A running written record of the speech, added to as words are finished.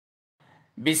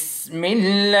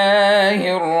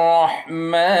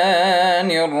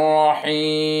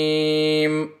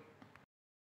बिस्मिल्लाहिर्रहमानिर्रहीम।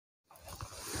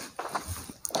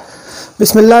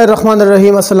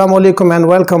 Bismillahirrahmanirrahim. Assalamu alaikum and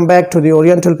welcome back to the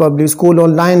Oriental Public School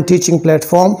online teaching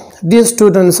platform. Dear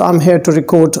students, I'm here to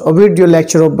record a video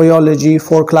lecture of biology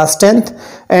for class 10th,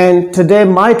 and today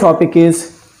my topic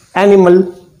is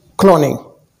animal cloning.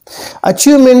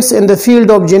 Achievements in the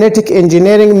field of genetic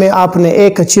engineering में आपने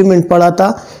एक achievement पढ़ा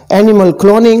था animal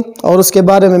cloning, और उसके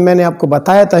बारे में मैंने आपको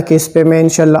बताया था कि इस पे मैं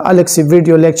इंशाल्लाह अलग से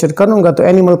वीडियो लेक्चर करूंगा। तो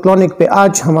एनिमल क्लोनिंग पे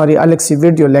आज हमारी अलग सी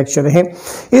वीडियो लेक्चर है।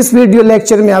 इस वीडियो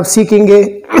लेक्चर में आप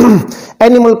सीखेंगे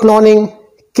एनिमल क्लोनिंग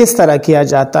किस तरह किया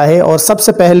जाता है, और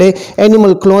सबसे पहले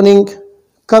एनिमल क्लोनिंग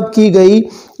कब की गई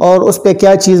और उस पर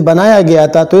क्या चीज़ बनाया गया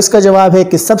था। तो इसका जवाब है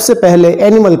कि सबसे पहले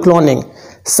animal cloning,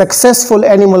 successful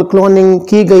animal cloning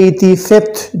की गई थी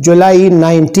 5 जुलाई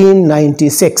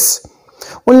 1996।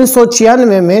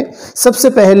 1996 में सबसे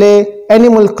पहले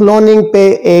एनिमल क्लोनिंग पे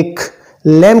एक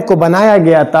लैम्प को बनाया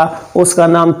गया था, उसका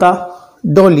नाम था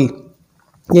डॉली,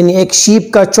 यानी एक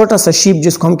शीप का छोटा सा शीप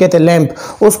जिसको हम कहते हैं लैम्प,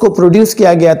 उसको प्रोड्यूस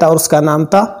किया गया था और उसका नाम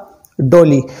था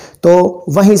डॉली। तो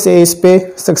वहीं से इस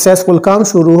पे सक्सेसफुल काम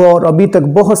शुरू हुआ और अभी तक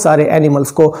बहुत सारे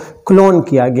एनिमल्स को क्लोन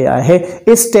किया गया है।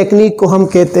 इस टेक्निक को हम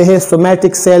कहते हैं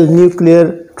सोमैटिक सेल न्यूक्लियर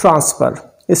ट्रांसफ़र।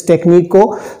 इस टेक्निक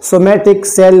को somatic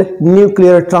cell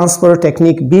nuclear transfer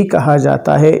technique भी कहा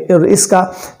जाता है, और इसका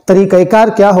तरीक़ाकार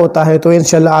क्या होता है तो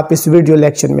इंशाल्लाह आप इस वीडियो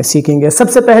लेक्चर में सीखेंगे।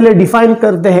 सबसे पहले डिफाइन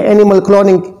करते हैं एनिमल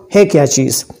क्लोनिंग है क्या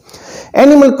चीज़।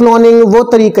 एनिमल क्लोनिंग वो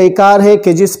तरीक़ाकार है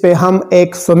कि जिस पे हम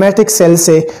एक सोमैटिक सेल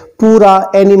से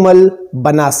पूरा एनिमल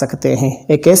बना सकते हैं।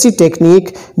 एक ऐसी टेक्निक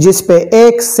जिस पे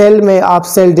एक सेल में आप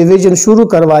सेल डिवीजन शुरू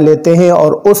करवा लेते हैं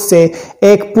और उससे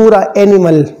एक पूरा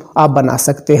एनिमल आप बना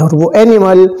सकते हैं, और वो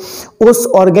एनिमल उस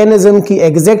ऑर्गेनिज्म की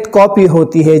एग्जैक्ट कॉपी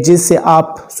होती है जिससे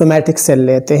आप सोमैटिक सेल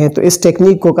लेते हैं। तो इस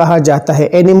टेक्निक को कहा जाता है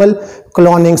animal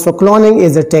cloning. So cloning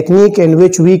is a technique in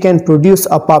which we can produce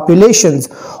a populations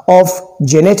of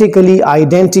genetically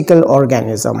identical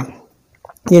organism,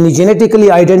 यानी जेनेटिकली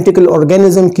आइडेंटिकल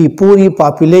ऑर्गेनिज्म की पूरी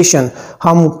पॉपुलेशन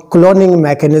हम क्लोनिंग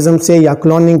मैकेनिज्म से या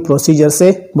क्लोनिंग प्रोसीजर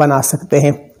से बना सकते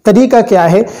हैं। तरीका क्या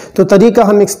है, तो तरीका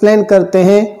हम एक्सप्लेन करते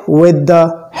हैं with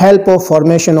the help of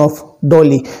formation of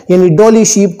Dolly, यानी डॉली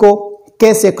शीप को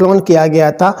कैसे क्लोन किया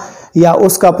गया था या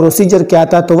उसका प्रोसीजर क्या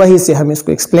था, तो वही से हम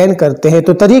इसको एक्सप्लेन करते हैं।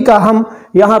 तो तरीका हम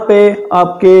यहाँ पे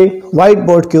आपके वाइट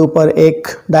बोर्ड के ऊपर एक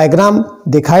डायग्राम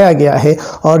दिखाया गया है,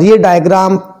 और ये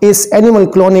डायग्राम इस एनिमल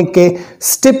क्लोनिंग के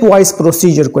स्टेप वाइज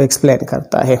प्रोसीजर को एक्सप्लेन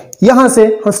करता है। यहाँ से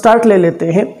हम स्टार्ट ले लेते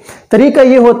हैं। तरीका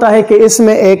ये होता है कि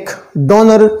इसमें एक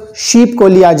डोनर शीप को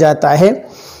लिया जाता है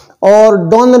और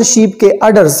डोनर शीप के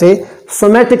अडर से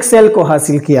सोमैटिक सेल को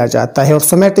हासिल किया जाता है, और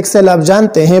सोमैटिक सेल आप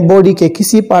जानते हैं बॉडी के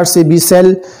किसी पार्ट से भी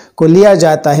सेल को लिया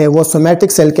जाता है वो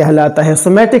सोमैटिक सेल कहलाता है।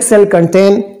 Somatic cell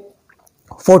contain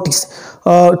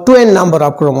 42 number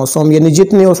of chromosome, यानी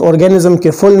जितने उस ऑर्गेनिज्म के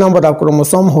फुल नंबर ऑफ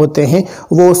क्रोमोसोम होते हैं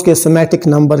वो उसके सोमैटिक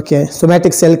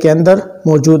सेल के अंदर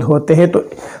मौजूद होते हैं। तो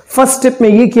फर्स्ट स्टेप में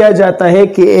ये किया जाता है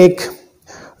कि एक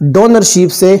डोनर शीप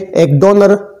से एक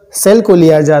डोनर सेल को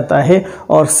लिया जाता है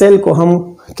और सेल को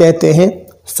हम कहते हैं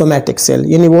सोमैटिक सेल,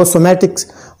 यानी वो सोमैटिक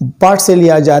पार्ट से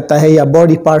लिया जाता है या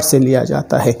बॉडी पार्ट से लिया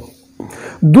जाता है।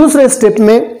 दूसरे स्टेप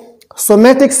में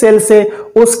सोमैटिक सेल से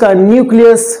उसका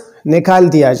न्यूक्लियस निकाल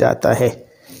दिया जाता है।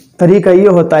 तरीका ये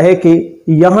होता है कि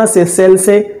यहाँ से सेल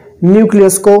से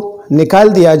न्यूक्लियस को निकाल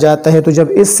दिया जाता है। तो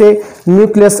जब इससे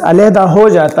न्यूक्लियस अलहदा हो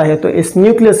जाता है तो इस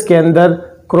न्यूक्लियस के अंदर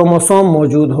क्रोमोसोम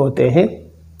मौजूद होते हैं।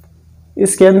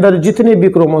 इसके अंदर जितने भी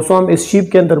क्रोमोसोम इस शीप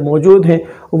के अंदर मौजूद हैं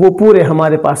वो पूरे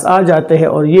हमारे पास आ जाते हैं,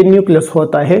 और ये न्यूक्लियस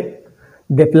होता है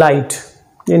डिप्लॉइड,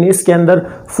 यानी इसके अंदर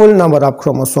फुल नंबर ऑफ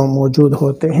क्रोमोसोम मौजूद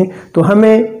होते हैं। तो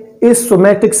हमें इस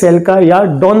सोमैटिक सेल का या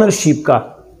डोनर शीप का,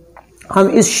 हम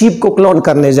इस शीप को क्लोन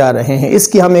करने जा रहे हैं,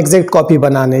 इसकी हम एग्जैक्ट कॉपी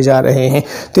बनाने जा रहे हैं।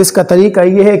 तो इसका तरीका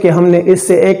ये है कि हमने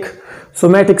इससे एक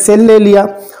सोमैटिक सेल ले लिया,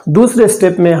 दूसरे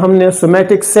स्टेप में हमने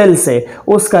सोमैटिक सेल से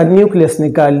उसका न्यूक्लियस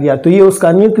निकाल लिया। तो ये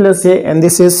उसका न्यूक्लियस है and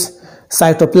this is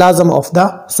cytoplasm of the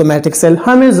somatic cell.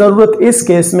 हमें ज़रूरत इस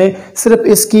केस में सिर्फ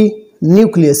इसकी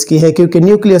न्यूक्लियस की है, क्योंकि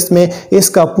न्यूक्लियस में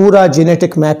इसका पूरा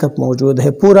जेनेटिक मैकअप मौजूद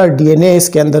है, पूरा डीएनए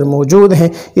इसके अंदर मौजूद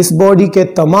है, इस बॉडी के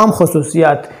तमाम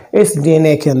खसूसियात इस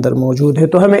डीएनए के अंदर मौजूद है।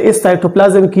 तो हमें इस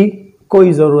साइटोप्लाज्म की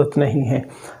कोई ज़रूरत नहीं है,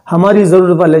 हमारी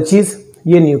ज़रूरत वाला चीज़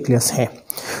ये न्यूक्लियस है।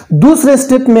 दूसरे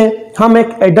स्टेप में हम एक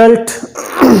एडल्ट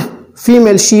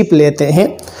फीमेल शीप लेते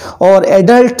हैं और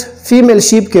एडल्ट फीमेल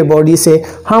शीप के बॉडी से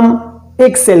हम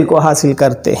एक सेल को हासिल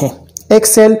करते हैं। एक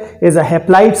cell is a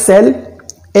haploid cell,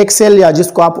 एक सेल या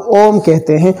जिसको आप ओम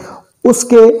कहते हैं,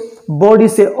 उसके बॉडी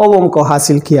से ओवम को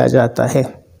हासिल किया जाता है।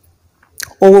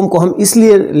 ओवम को हम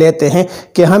इसलिए लेते हैं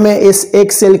कि हमें इस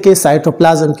एक सेल के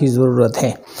साइटोप्लाज्म की ज़रूरत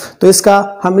है। तो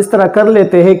इसका हम इस तरह कर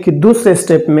लेते हैं कि दूसरे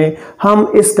स्टेप में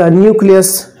हम इसका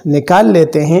न्यूक्लियस निकाल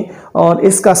लेते हैं और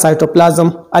इसका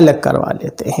साइटोप्लाज्म अलग करवा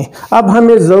लेते हैं। अब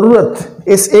हमें ज़रूरत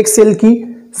इस एक सेल की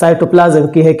साइटोप्लाज्म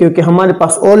की है क्योंकि हमारे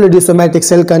पास ऑलरेडी सोमैटिक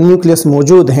सेल का न्यूक्लियस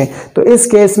मौजूद है। तो इस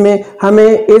केस में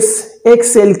हमें इस एक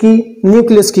सेल की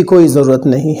न्यूक्लियस की कोई ज़रूरत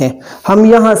नहीं है। हम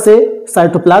यहाँ से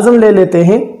साइटोप्लाज्म ले लेते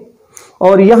हैं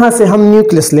और यहाँ से हम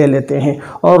न्यूक्लियस ले लेते हैं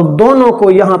और दोनों को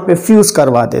यहाँ पे फ्यूज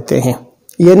करवा देते हैं,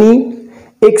 यानी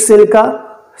एक सेल का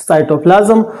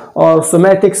साइटोप्लाज्म और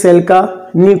सोमैटिक सेल का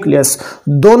न्यूक्लियस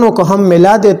दोनों को हम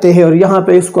मिला देते हैं और यहाँ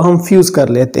पे इसको हम फ्यूज कर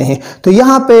लेते हैं। तो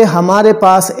यहाँ पे हमारे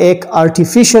पास एक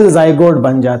आर्टिफिशियल जाइगोट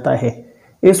बन जाता है।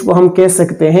 इसको हम कह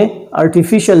सकते हैं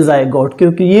आर्टिफिशियल जाइगोट,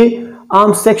 क्योंकि ये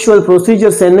आम सेक्सुअल प्रोसीजर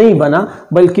से नहीं बना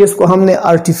बल्कि इसको हमने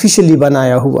आर्टिफिशियली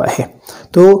बनाया हुआ है।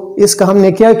 तो इसका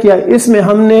हमने क्या किया, इसमें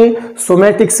हमने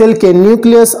सोमैटिक सेल के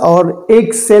न्यूक्लियस और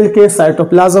एक सेल के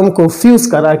साइटोप्लाज्म को फ्यूज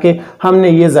करा के हमने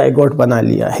ये जाइगोट बना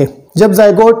लिया है। जब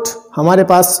जाइगोट हमारे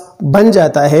पास बन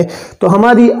जाता है तो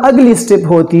हमारी अगली स्टेप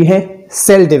होती है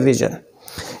सेल डिवीजन।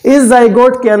 इस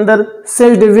जाइगोट के अंदर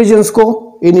सेल डिविजन्स को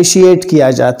इनिशिएट किया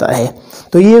जाता है।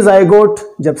 तो ये जाइगोट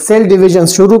जब सेल डिवीजन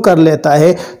शुरू कर लेता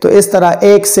है तो इस तरह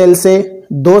एक सेल से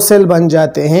 2 सेल बन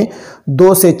जाते हैं,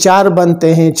 2 से 4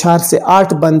 बनते हैं, 4 से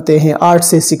 8 बनते हैं, 8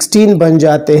 से 16 बन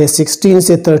जाते हैं, 16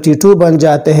 से 32 बन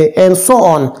जाते हैं एंड सो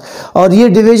ऑन। और ये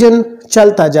डिवीजन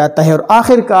चलता जाता है और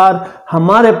आखिरकार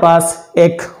हमारे पास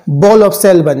एक बॉल ऑफ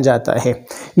सेल बन जाता है।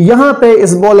 यहाँ पे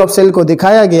इस बॉल ऑफ सेल को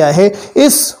दिखाया गया है।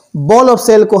 इस बॉल ऑफ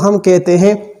सेल को हम कहते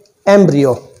हैं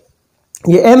एम्ब्रियो।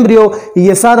 ये एम्ब्रियो,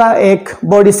 ये सारा एक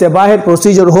बॉडी से बाहर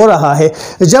प्रोसीजर हो रहा है।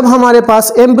 जब हमारे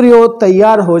पास एम्ब्रियो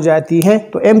तैयार हो जाती है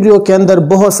तो एम्ब्रियो के अंदर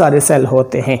बहुत सारे सेल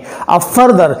होते हैं। अब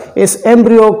फर्दर इस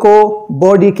एम्ब्रियो को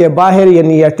बॉडी के बाहर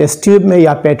यानी या टेस्ट ट्यूब में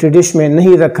या पेट्री डिश में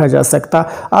नहीं रखा जा सकता।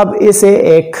 अब इसे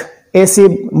एक ऐसे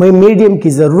मीडियम की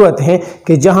ज़रूरत है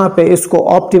कि जहाँ पे इसको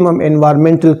ऑप्टिमम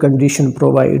एनवायरमेंटल कंडीशन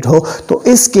प्रोवाइड हो। तो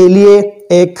इसके लिए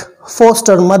एक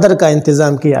फोस्टर मदर का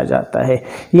इंतज़ाम किया जाता है,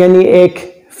 यानी एक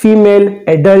फीमेल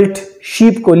एडल्ट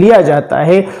शीप को लिया जाता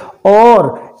है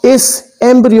और इस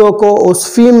एम्ब्रियो को उस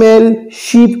फीमेल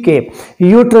शीप के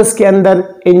यूट्रस के अंदर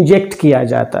इंजेक्ट किया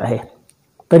जाता है।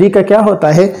 तरीका क्या होता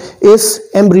है,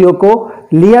 इस एम्ब्रियो को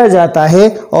लिया जाता है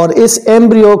और इस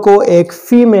एम्ब्रियो को एक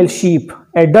female sheep,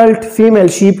 adult female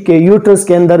sheep के यूट्रस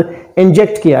के अंदर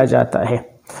इंजेक्ट किया जाता है।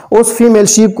 उस फीमेल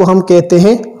शीप को हम कहते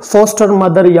हैं फोस्टर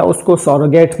मदर या उसको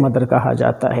सरोगेट मदर कहा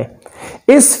जाता है।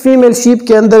 इस फीमेल शीप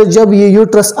के अंदर जब ये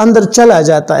यूट्रस अंदर चला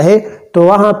जाता है तो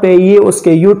वहां पे ये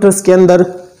उसके यूट्रस के अंदर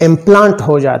इम्प्लांट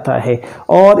हो जाता है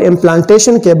और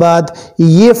इम्प्लांटेशन के बाद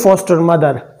ये फोस्टर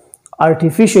मदर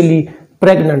आर्टिफिशियली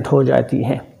प्रेग्नेंट हो जाती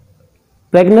है।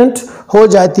 प्रेग्नेंट हो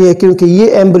जाती है क्योंकि ये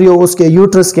एम्ब्रियो उसके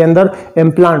यूट्रस के अंदर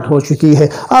इम्प्लांट हो चुकी है।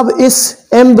 अब इस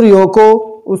एम्ब्रियो को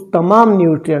उस तमाम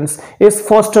न्यूट्रिएंट्स इस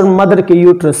फोस्टर मदर के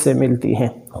यूट्रस से मिलती हैं,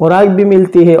 खुराक भी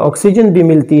मिलती है, ऑक्सीजन भी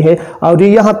मिलती है और ये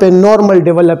यहाँ पे नॉर्मल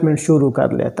डेवलपमेंट शुरू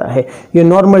कर लेता है। ये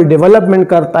नॉर्मल डेवलपमेंट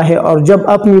करता है और जब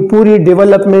अपनी पूरी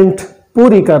डेवलपमेंट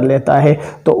पूरी कर लेता है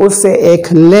तो उससे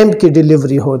एक लैम्ब की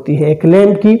डिलीवरी होती है, एक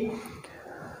लैम्ब की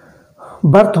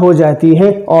बर्थ हो जाती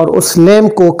है और उस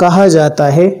लैम्ब को कहा जाता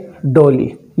है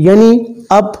डोली। यानी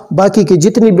अब बाकी की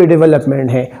जितनी भी डेवलपमेंट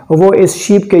है वो इस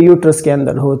शीप के यूट्रस के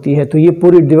अंदर होती है। तो ये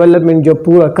पूरी डेवलपमेंट जो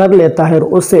पूरा कर लेता है और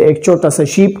उससे एक छोटा सा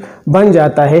शीप बन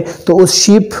जाता है तो उस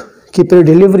शीप की फिर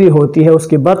डिलीवरी होती है,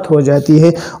 उसकी बर्थ हो जाती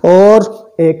है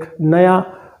और एक नया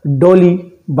डॉली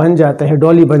बन जाता है,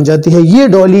 डॉली बन जाती है। ये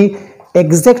डॉली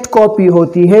एग्जैक्ट कॉपी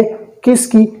होती है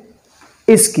किसकी,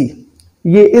 इसकी।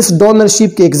 ये इस डोनर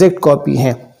शीप की एग्जैक्ट कॉपी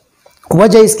है।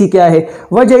 वजह इसकी क्या है,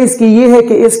 वजह इसकी ये है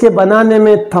कि इसके बनाने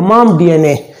में तमाम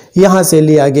डीएनए यहाँ से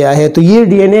लिया गया है। तो ये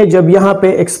डीएनए जब यहाँ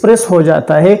पे एक्सप्रेस हो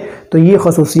जाता है तो ये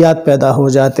खसूसियात पैदा हो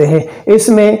जाते हैं।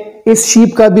 इसमें इस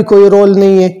शीप का भी कोई रोल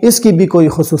नहीं है, इसकी भी कोई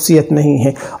खसूसियत नहीं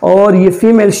है और ये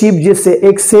फीमेल शीप जिससे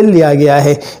एक सेल लिया गया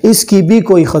है इसकी भी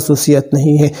कोई खसूसियत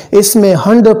नहीं है। इसमें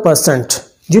 100%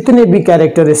 जितने भी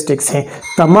कैरेक्टरिस्टिक्स हैं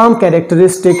तमाम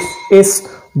कैरेक्टरिस्टिक्स इस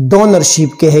डोनर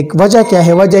शीप के है। वजह क्या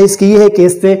है, वजह इसकी ये है कि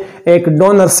इससे एक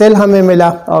डोनर सेल हमें मिला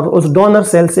और उस डोनर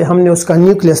सेल से हमने उसका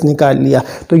न्यूक्लियस निकाल लिया।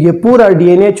 तो ये पूरा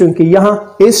डीएनए चूंकि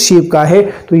यहाँ इस शीप का है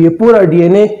तो ये पूरा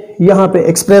डीएनए यहाँ पे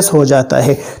एक्सप्रेस हो जाता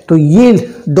है। तो ये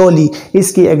डॉली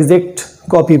इसकी एग्जैक्ट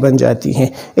कॉपी बन जाती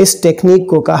है। इस टेक्निक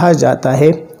को कहा जाता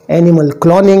है एनिमल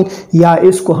क्लोनिंग या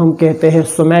इसको हम कहते हैं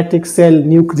somatic cell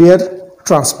nuclear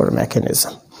transfer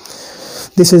mechanism.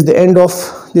 This is the end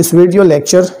of this video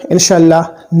lecture. इंशाल्लाह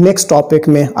नेक्स्ट टॉपिक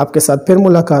में आपके साथ फिर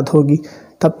मुलाकात होगी।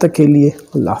 तब तक के लिए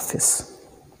अल्लाह हाफिज़।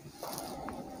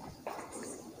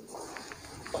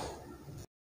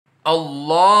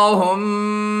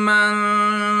 اللهم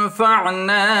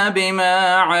انفعنا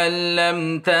بما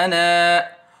علمتنا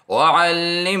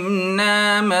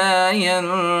وعلمنا ما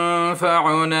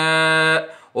ينفعنا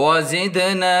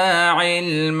وزدنا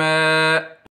علما.